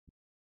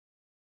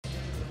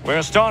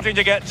We're starting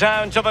to get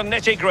down to the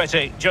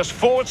nitty-gritty. Just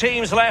 4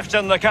 teams left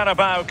in the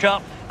Carabao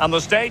Cup, and the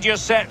stage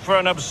is set for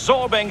an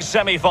absorbing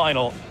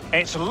semi-final.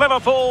 It's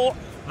Liverpool.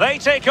 They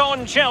take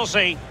on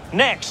Chelsea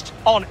next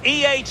on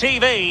EA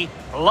TV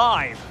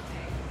Live.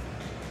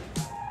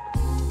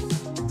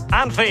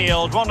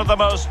 Anfield, one of the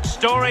most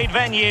storied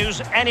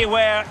venues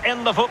anywhere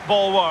in the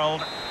football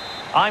world.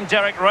 I'm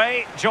Derek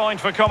Ray, joined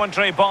for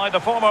commentary by the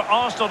former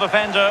Arsenal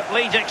defender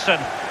Lee Dixon.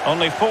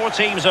 Only 4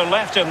 teams are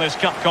left in this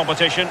cup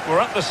competition. We're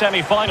at the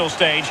semi-final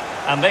stage,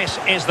 and this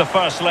is the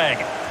first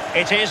leg.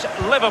 It is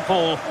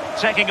Liverpool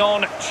taking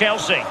on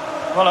Chelsea.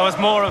 Well, I was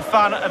more a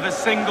fan of a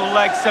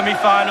single-leg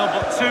semi-final,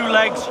 but 2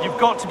 legs, you've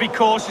got to be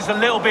cautious a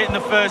little bit in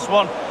the first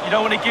one. You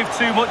don't want to give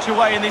too much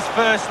away in this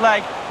first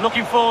leg.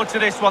 Looking forward to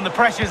this one, the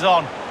pressure's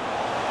on.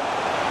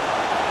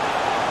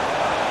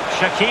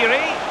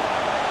 Shaqiri.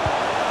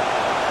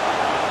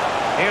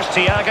 Here's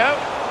Thiago.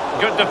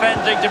 Good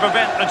defending to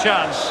prevent the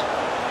chance.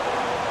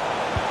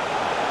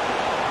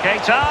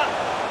 Keita.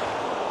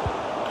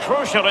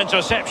 Crucial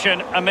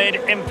interception amid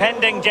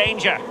impending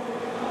danger.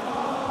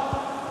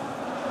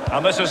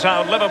 And this is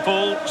how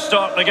Liverpool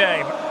start the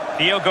game.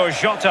 Diogo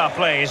Jota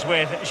plays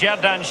with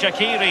Xherdan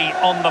Shaqiri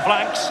on the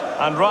flanks.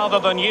 And rather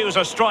than use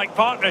a strike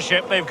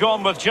partnership, they've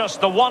gone with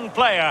just the one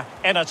player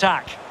in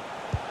attack.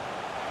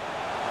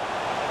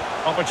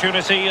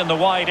 Opportunity in the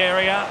wide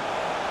area.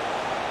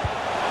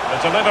 The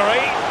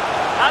delivery.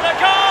 And a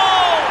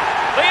goal!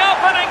 The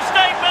opening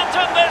statement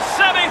in this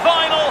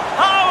semi-final.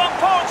 How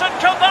important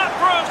could that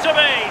prove to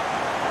be?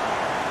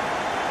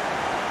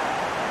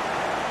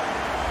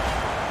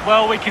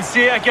 Well, we can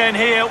see it again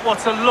here.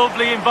 What a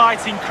lovely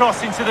inviting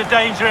cross into the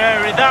danger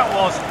area that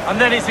was. And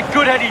then it's a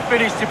good headed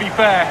finish, to be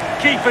fair.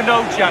 Keeper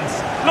no chance.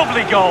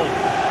 Lovely goal.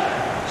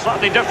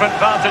 Slightly different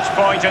vantage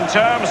point in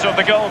terms of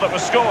the goal that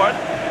was scored.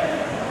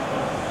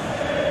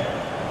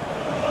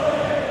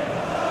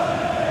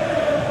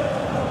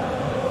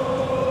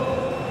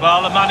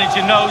 Well, the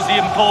manager knows the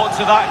importance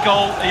of that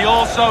goal. He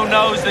also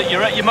knows that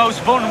you're at your most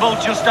vulnerable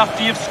just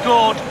after you've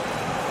scored.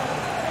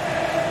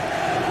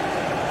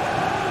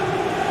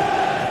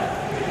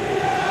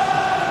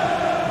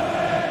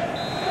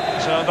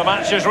 So the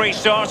match has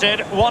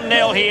restarted,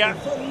 1-0 here.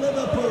 For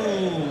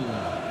Liverpool,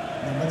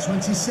 number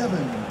 27,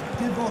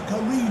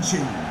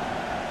 LIVCHE.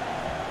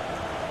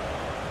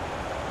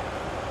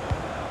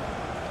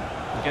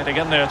 Getting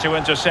in there to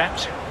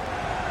intercept.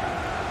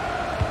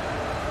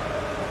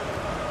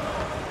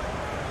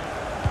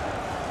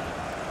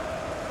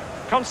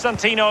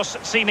 Konstantinos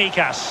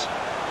Tsimikas.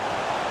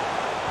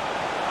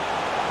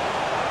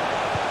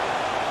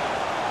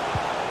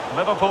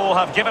 Liverpool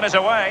have given it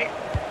away.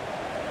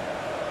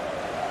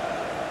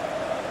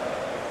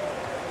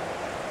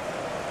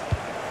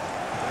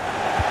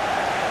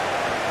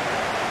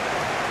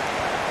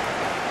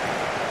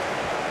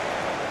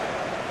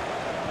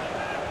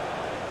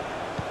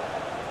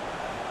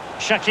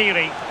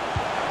 Shaqiri.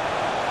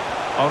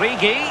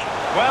 Origi.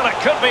 Well, it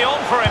could be on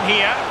for him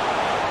here.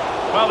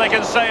 Well, they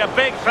can say a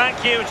big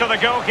thank you to the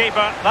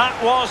goalkeeper. That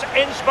was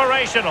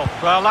inspirational.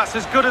 Well, that's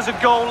as good as a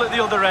goal at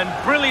the other end.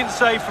 Brilliant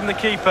save from the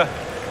keeper.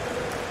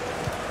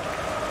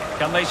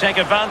 Can they take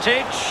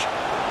advantage?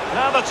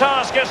 Now the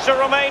task is to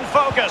remain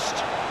focused.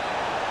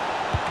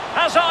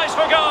 Has eyes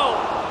for goal.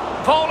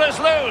 Ball is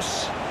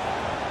loose.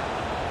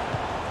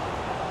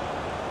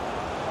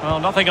 Well,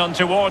 nothing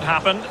untoward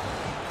happened.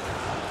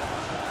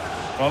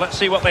 Well, let's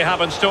see what they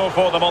have in store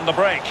for them on the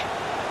break.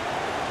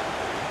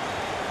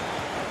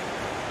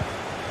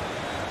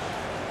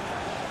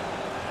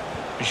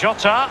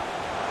 Jota.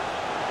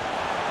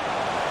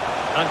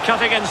 And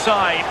cutting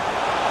inside.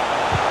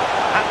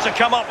 Had to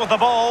come up with the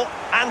ball,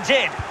 and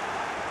did.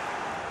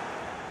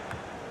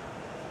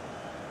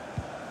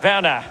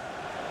 Werner.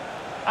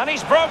 And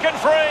he's broken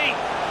free.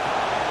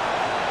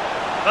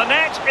 The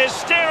net is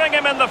staring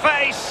him in the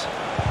face.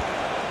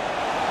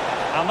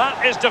 And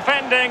that is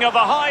defending of the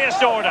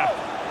highest order.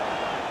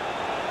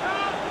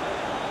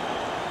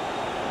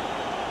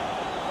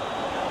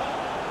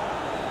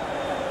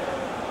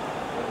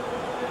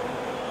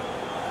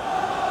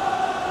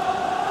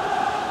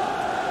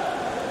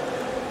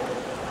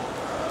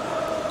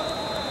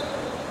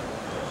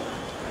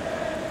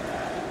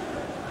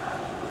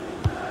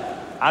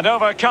 And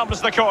over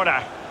comes the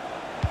corner.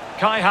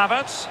 Kai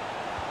Havertz.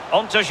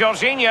 On to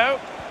Jorginho.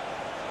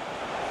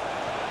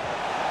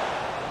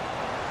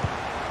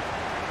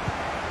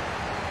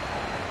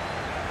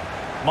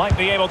 Might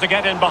be able to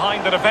get in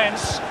behind the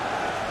defence.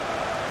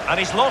 And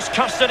he's lost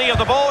custody of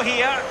the ball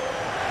here.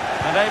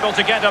 And able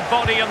to get a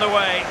body in the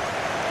way.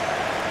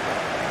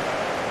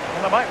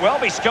 And there might well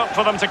be scope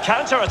for them to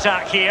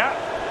counter-attack here.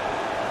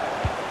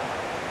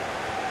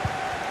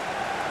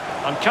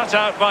 And cut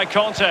out by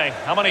Conte.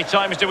 How many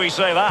times do we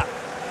say that?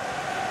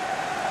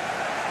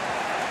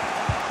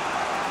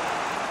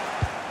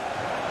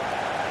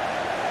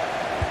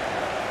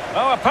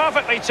 Oh, a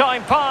perfectly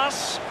timed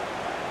pass.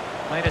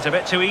 Made it a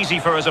bit too easy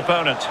for his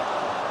opponent.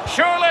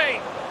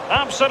 Surely,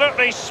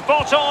 absolutely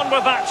spot on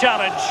with that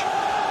challenge.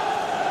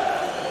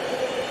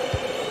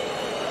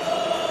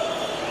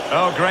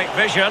 Oh, great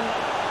vision.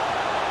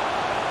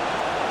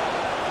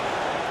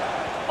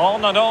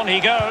 On and on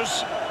he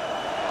goes.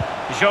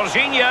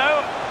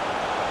 Jorginho.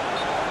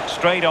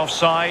 Straight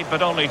offside,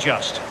 but only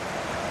just.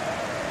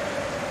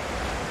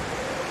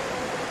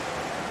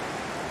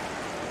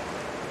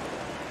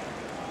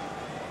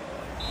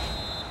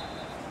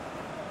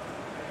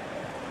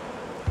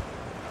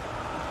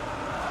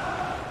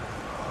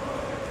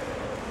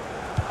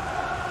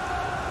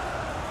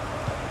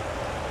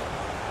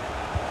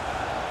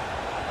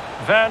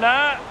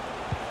 Werner.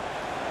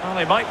 Well,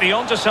 they might be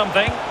onto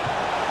something.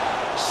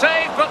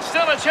 Save, but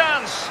still a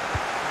chance.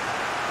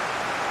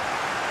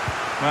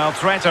 Well,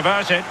 threat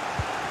averted.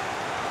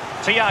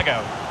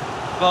 Thiago.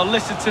 Well,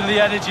 listen to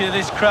the energy of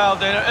this crowd.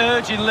 They're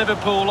urging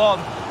Liverpool on.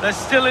 They're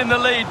still in the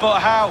lead, but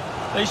how?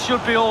 They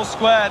should be all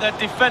square. They're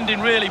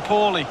defending really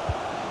poorly.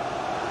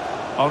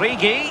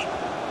 Origi.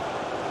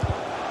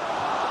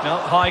 No,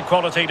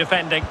 high-quality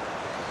defending.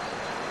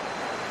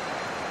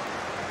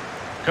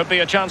 Could be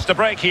a chance to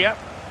break here.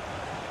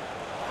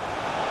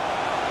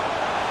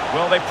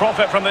 Will they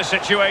profit from this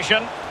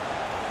situation?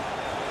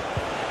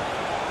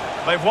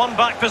 They've won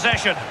back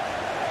possession.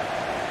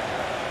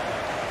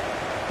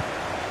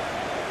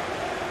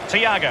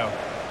 Thiago.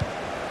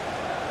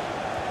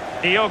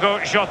 Diogo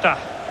Jota.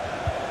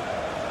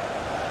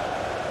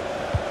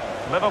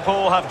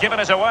 Liverpool have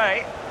given it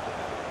away.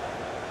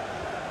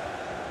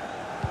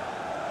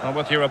 And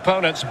with your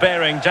opponents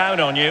bearing down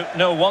on you,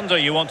 no wonder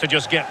you want to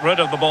just get rid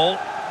of the ball.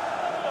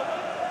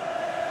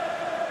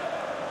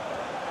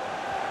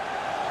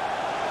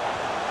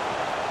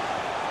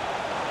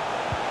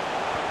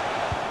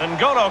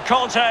 N'Golo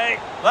Kanté,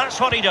 that's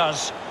what he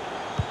does.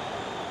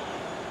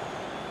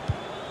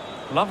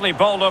 Lovely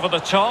ball over the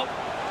top.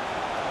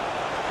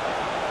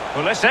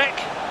 Pulisic.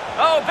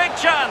 Oh, big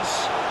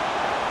chance.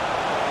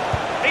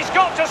 He's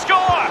got to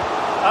score.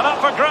 And up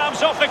for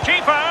grabs off the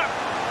keeper.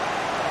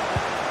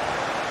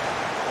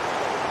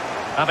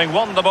 Having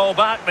won the ball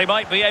back, they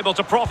might be able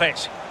to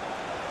profit.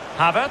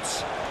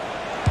 Havertz.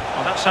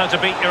 Well, that's how to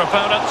beat your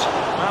opponent.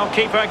 Now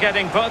keeper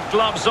getting both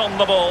gloves on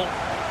the ball.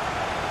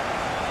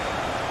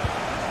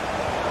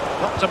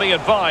 Not to be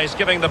advised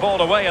giving the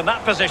ball away in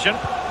that position.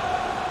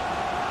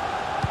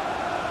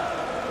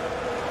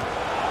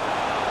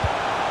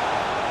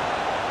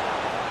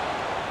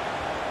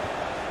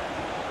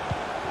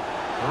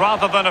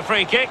 Rather than a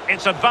free kick,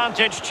 it's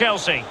advantage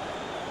Chelsea.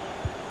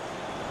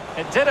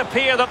 It did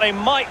appear that they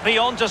might be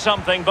onto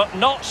something, but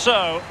not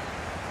so.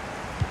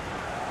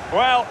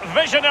 Well,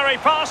 visionary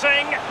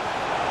passing.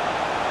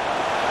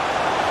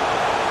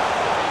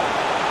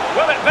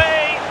 Will it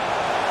be?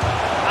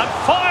 And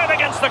fired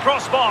against the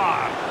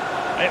crossbar.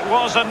 It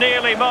was a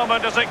nearly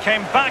moment as it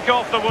came back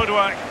off the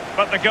woodwork,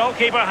 but the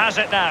goalkeeper has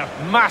it now.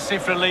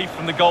 Massive relief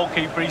from the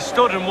goalkeeper. He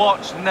stood and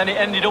watched, and then it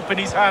ended up in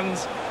his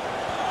hands.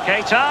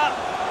 Keita.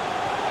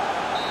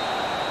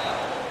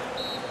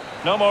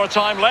 No more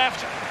time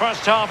left.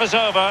 First half is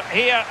over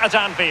here at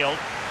Anfield.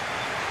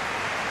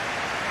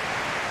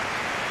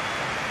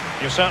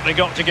 You've certainly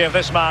got to give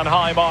this man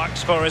high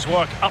marks for his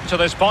work up to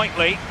this point,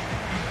 Lee.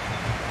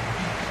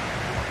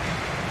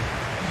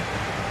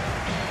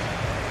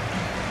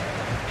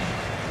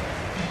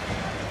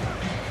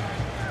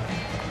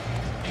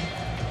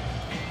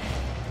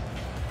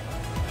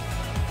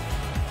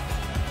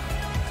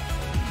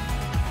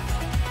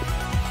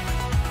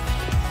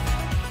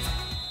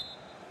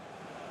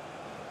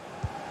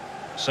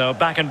 So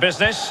back in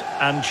business,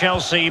 and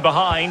Chelsea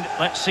behind.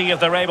 Let's see if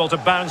they're able to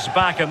bounce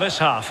back in this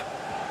half.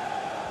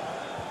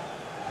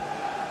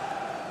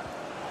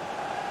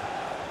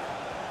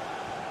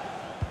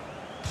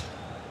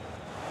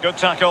 Good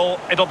tackle,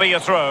 it'll be a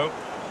throw.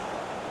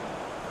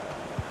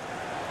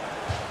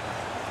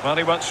 Well,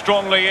 he went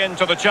strongly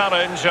into the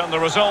challenge, and the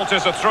result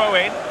is a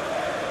throw-in.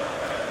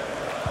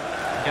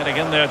 Getting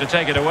in there to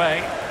take it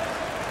away.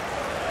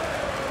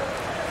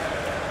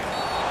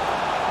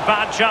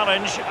 Bad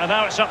challenge, and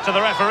now it's up to the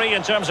referee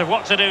in terms of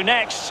what to do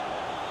next.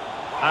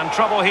 And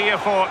trouble here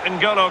for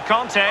N'Golo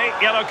Kanté,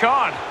 yellow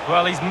card.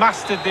 Well, he's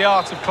mastered the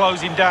art of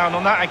closing down.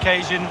 On that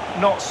occasion,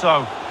 not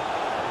so.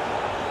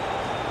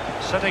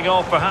 Setting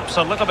off perhaps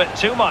a little bit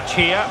too much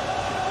here.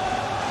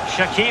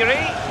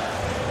 Shaqiri.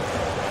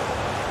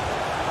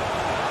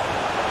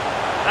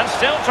 And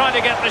still trying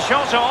to get the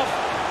shot off.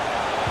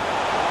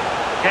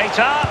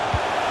 Keita.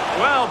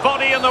 Well,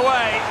 body in the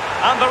way.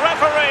 And the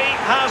referee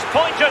has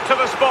pointed to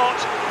the spot.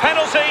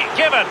 Penalty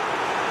given.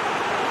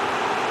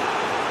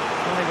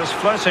 Well, he was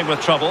flirting with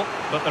trouble,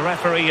 but the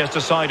referee has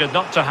decided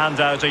not to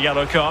hand out a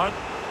yellow card.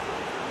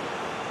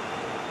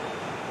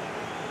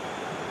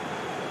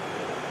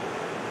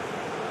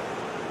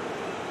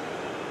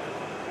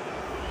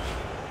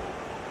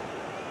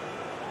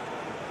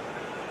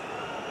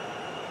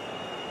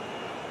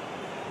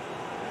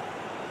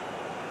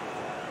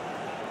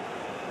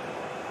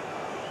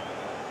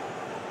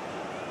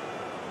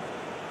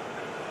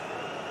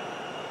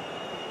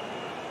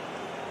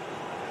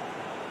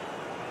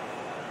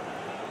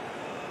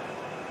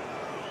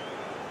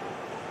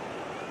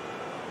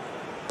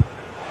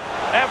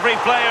 Every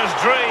player's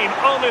dream,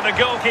 only the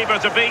goalkeeper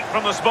to beat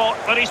from the spot,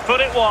 but he's put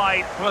it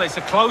wide. Well, it's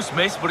a close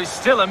miss, but it's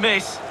still a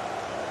miss.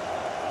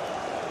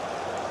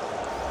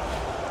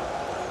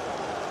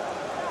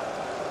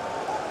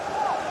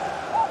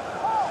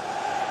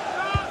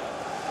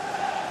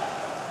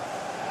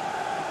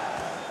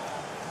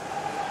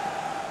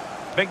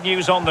 Big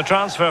news on the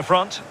transfer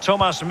front.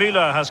 Thomas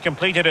Müller has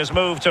completed his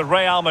move to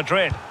Real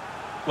Madrid.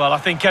 Well, I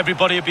think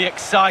everybody will be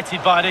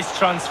excited by this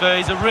transfer.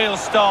 He's a real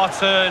star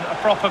turn, a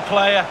proper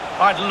player.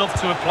 I'd love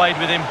to have played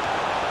with him.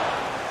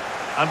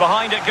 And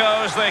behind it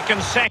goes the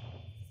concession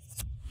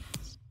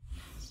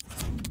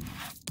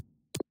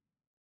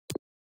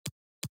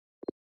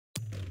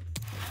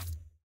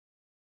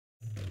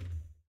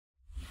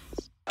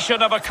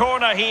of a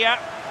corner here.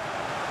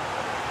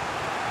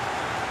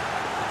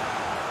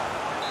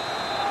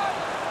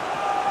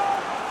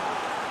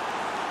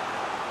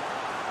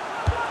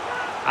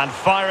 And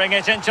firing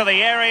it into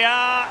the area.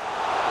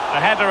 A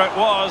header it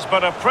was,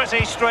 but a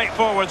pretty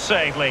straightforward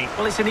save, Lee.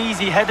 Well, it's an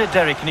easy header,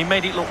 Derek, and he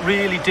made it look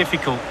really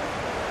difficult.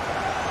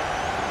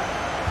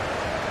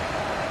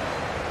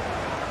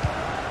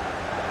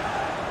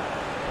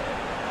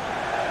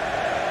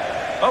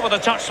 Over the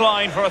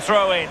touchline for a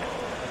throw-in.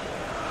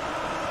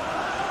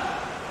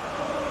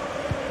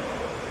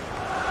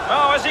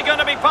 Oh, is he going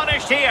to be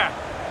punished here?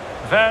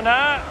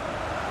 Werner.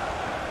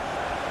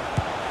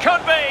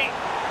 Could be.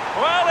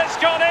 Well, it's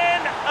gone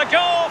in. A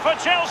goal for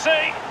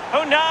Chelsea,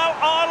 who now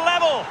are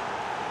level.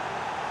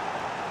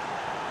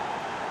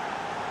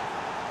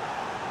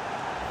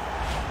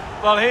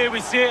 Well, here we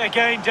see it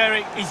again,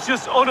 Derek. He's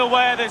just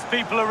unaware there's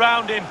people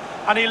around him,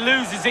 and he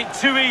loses it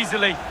too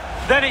easily.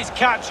 Then it's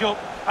catch-up,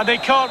 and they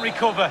can't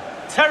recover.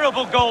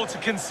 Terrible goal to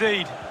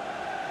concede.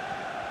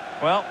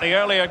 Well, the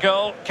earlier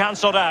goal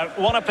cancelled out.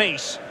 One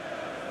apiece.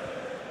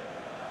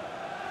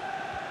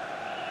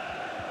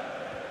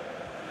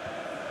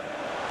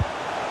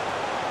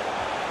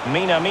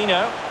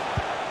 Minamino.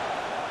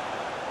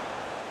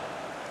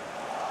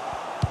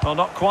 Well,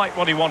 not quite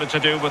what he wanted to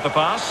do with the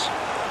pass.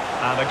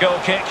 And a goal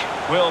kick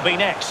will be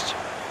next.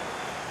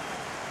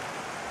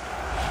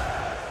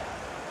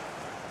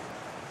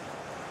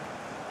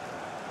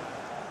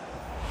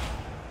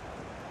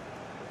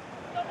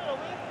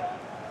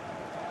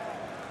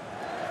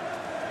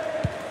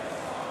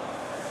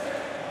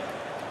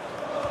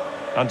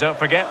 And don't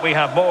forget, we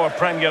have more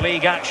Premier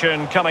League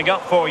action coming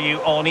up for you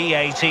on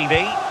EA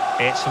TV.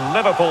 It's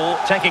Liverpool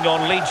taking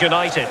on Leeds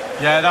United.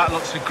 Yeah, that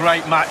looks a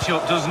great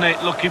match-up, doesn't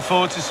it? Looking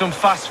forward to some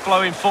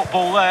fast-flowing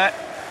football there.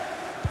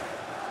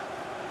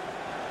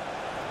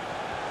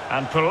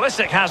 And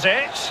Pulisic has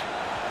it.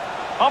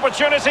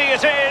 Opportunity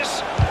it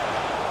is.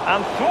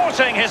 And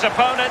thwarting his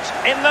opponent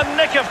in the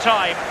nick of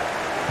time.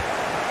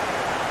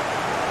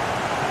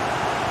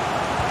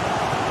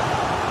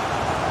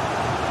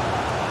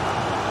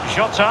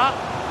 Jota.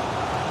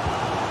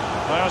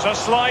 There's a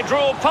slide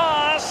rule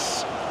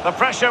pass. The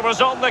pressure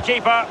was on the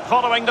keeper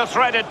following the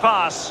threaded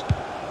pass.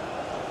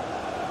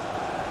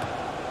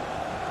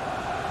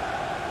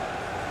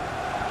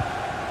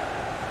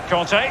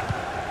 Conte.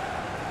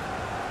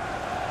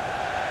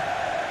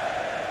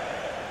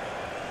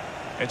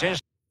 It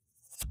is.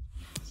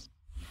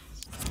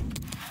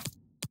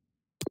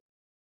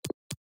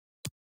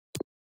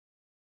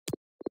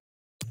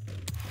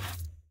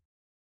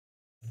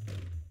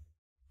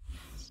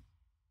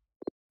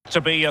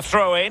 To be a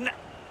throw-in.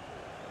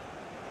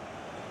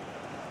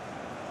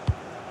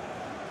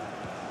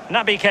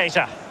 Naby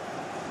Keita.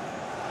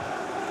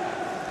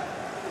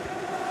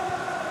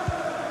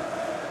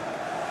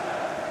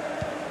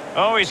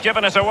 Oh, he's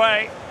given it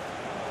away.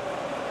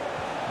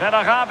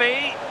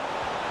 Benarabi.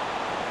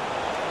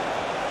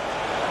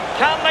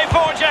 Can they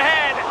forge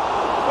ahead?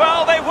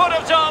 Well, they would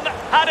have done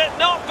had it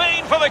not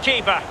been for the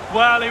keeper.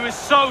 Well, he was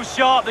so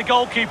sharp, the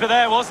goalkeeper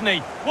there, wasn't he?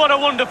 What a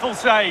wonderful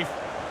save.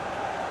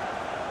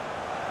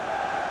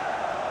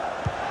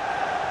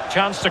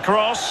 Chance to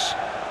cross.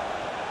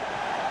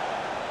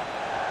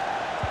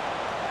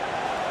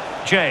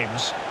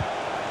 James.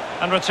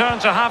 And return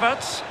to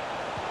Havertz.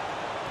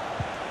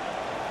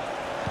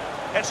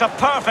 It's a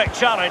perfect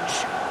challenge.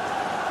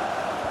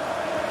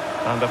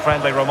 And a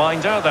friendly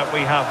reminder that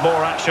we have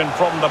more action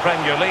from the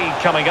Premier League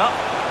coming up.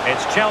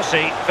 It's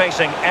Chelsea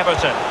facing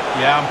Everton.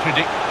 Yeah,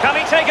 Can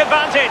he take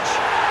advantage?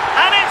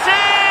 And it's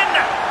in!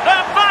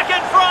 They're back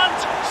in front!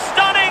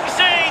 Stunning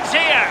scenes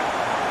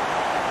here!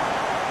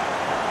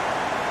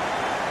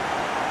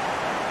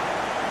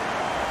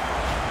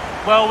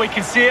 Well, we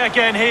can see it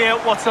again here.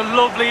 What a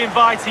lovely,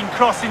 inviting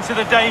cross into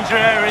the danger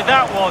area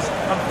that was.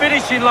 And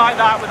finishing like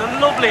that with a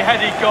lovely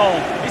headed goal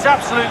is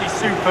absolutely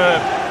superb.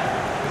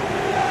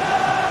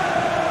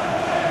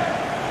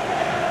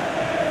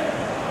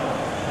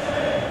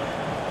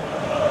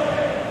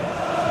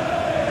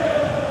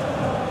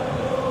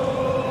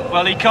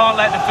 Well, he can't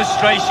let the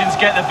frustrations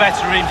get the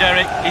better of him,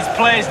 Derek. His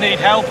players need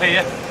help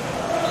here.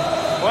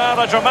 Well,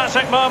 a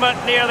dramatic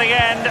moment near the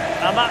end,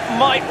 and that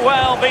might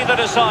well be the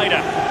decider.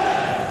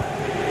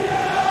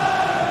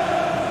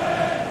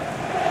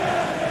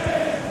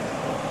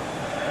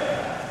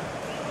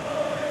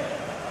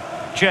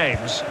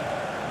 James.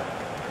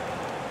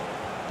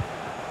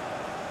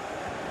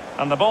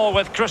 And the ball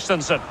with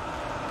Christensen.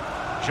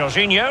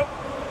 Jorginho.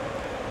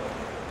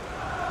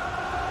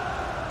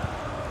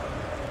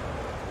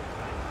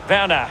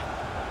 Werner.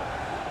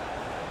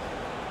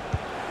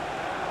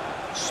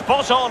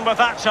 Spot on with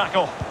that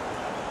tackle.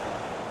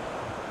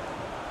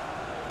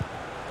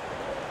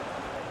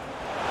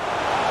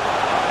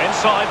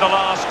 inside the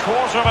last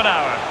quarter of an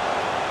hour.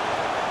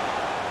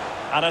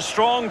 And a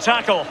strong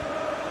tackle.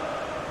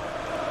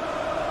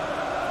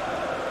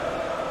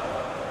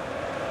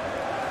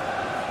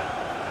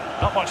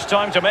 Not much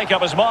time to make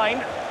up his mind.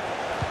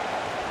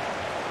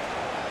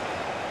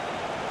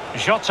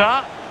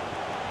 Jota.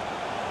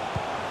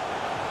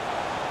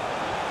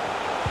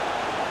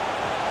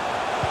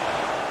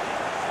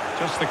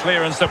 Just the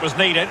clearance that was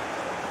needed.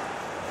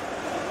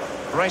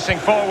 Racing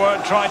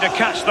forward, trying to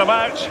catch them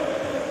out.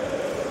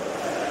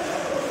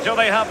 Do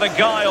they have the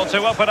guile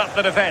to open up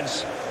the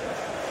defence?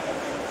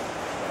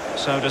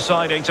 So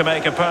deciding to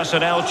make a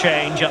personnel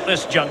change at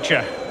this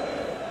juncture.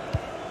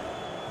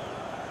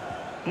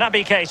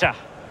 Naby Keita.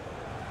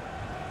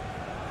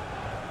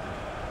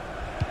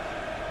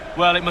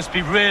 Well, it must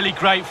be really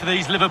great for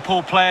these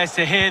Liverpool players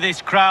to hear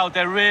this crowd.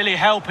 They're really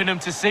helping them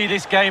to see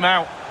this game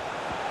out.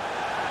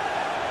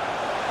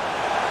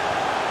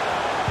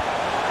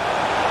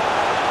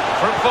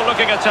 Fruitful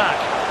looking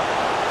attack.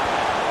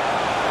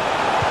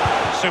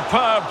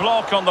 Superb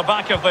block on the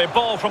back of the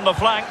ball from the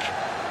flank.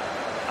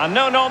 And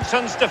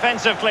no-nonsense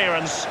defensive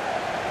clearance.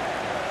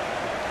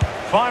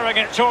 Firing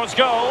it towards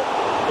goal.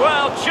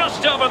 Well,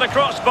 just over the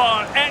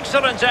crossbar.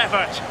 Excellent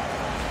effort.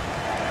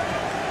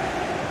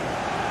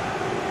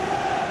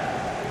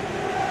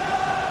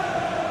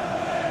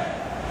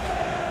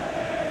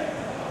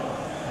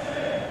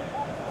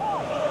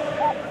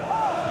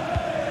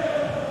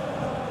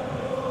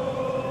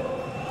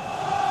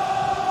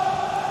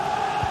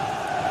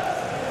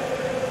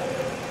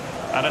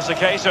 And it's a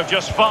case of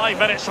just 5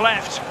 minutes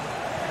left.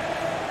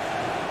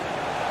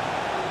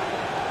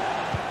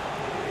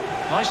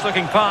 Nice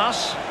looking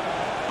pass.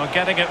 Not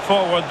getting it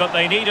forward, but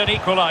they need an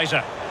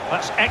equaliser.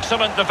 That's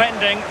excellent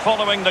defending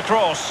following the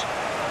cross.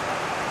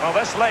 Well,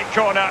 this late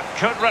corner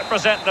could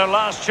represent their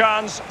last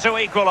chance to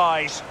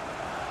equalise.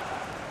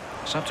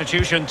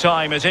 Substitution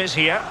time it is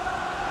here.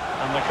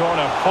 And the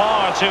corner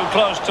far too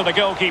close to the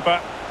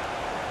goalkeeper.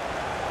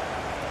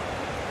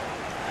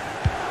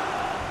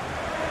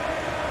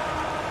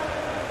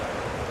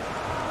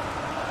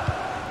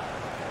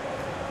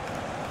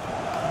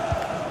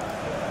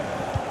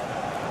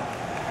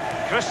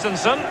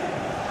 Christensen.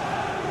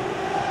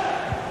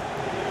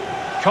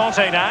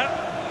 Conte now.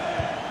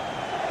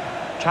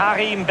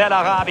 Karim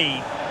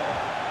Bellarabi.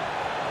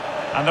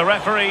 And the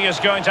referee is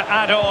going to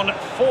add on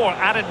 4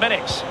 added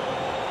minutes.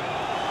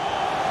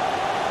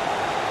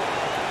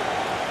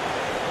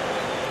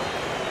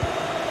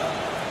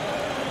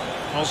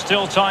 Well,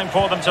 still time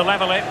for them to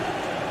level it.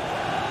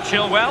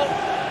 Chilwell.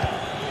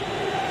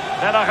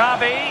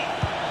 Bellarabi.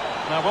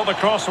 Now, will the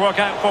cross work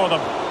out for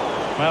them?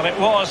 Well, it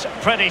was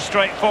pretty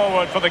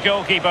straightforward for the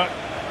goalkeeper.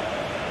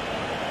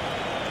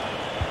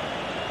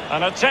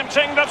 And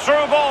attempting the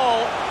through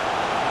ball.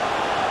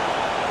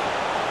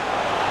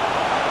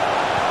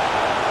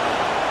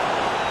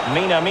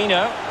 Mina.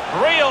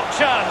 Real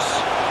chance.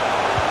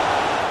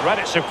 Read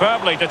it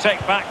superbly to take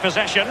back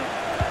possession.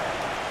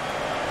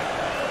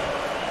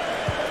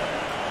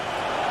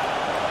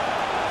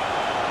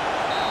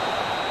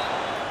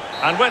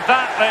 And with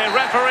that, the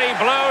referee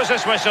blows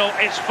his whistle.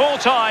 It's full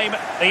time,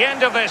 the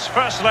end of this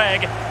first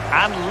leg,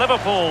 and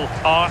Liverpool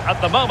are at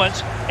the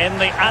moment in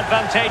the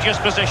advantageous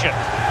position.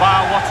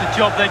 Wow, what a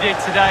job they did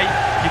today.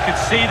 You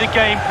could see the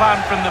game plan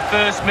from the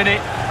first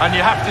minute, and you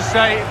have to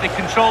say, if they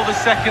control the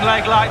second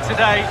leg like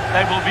today,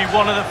 they will be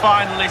one of the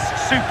finalists.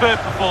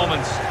 Superb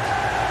performance.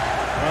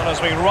 Well,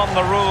 as we run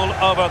the rule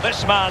over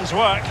this man's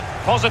work,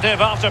 positive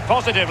after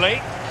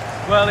positively.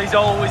 Well, he's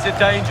always a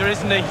danger,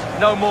 isn't he?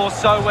 No more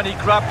so when he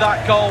grabbed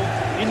that goal.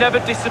 He never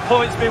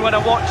disappoints me when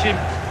I watch him.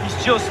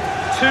 He's just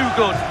too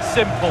good,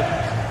 simple.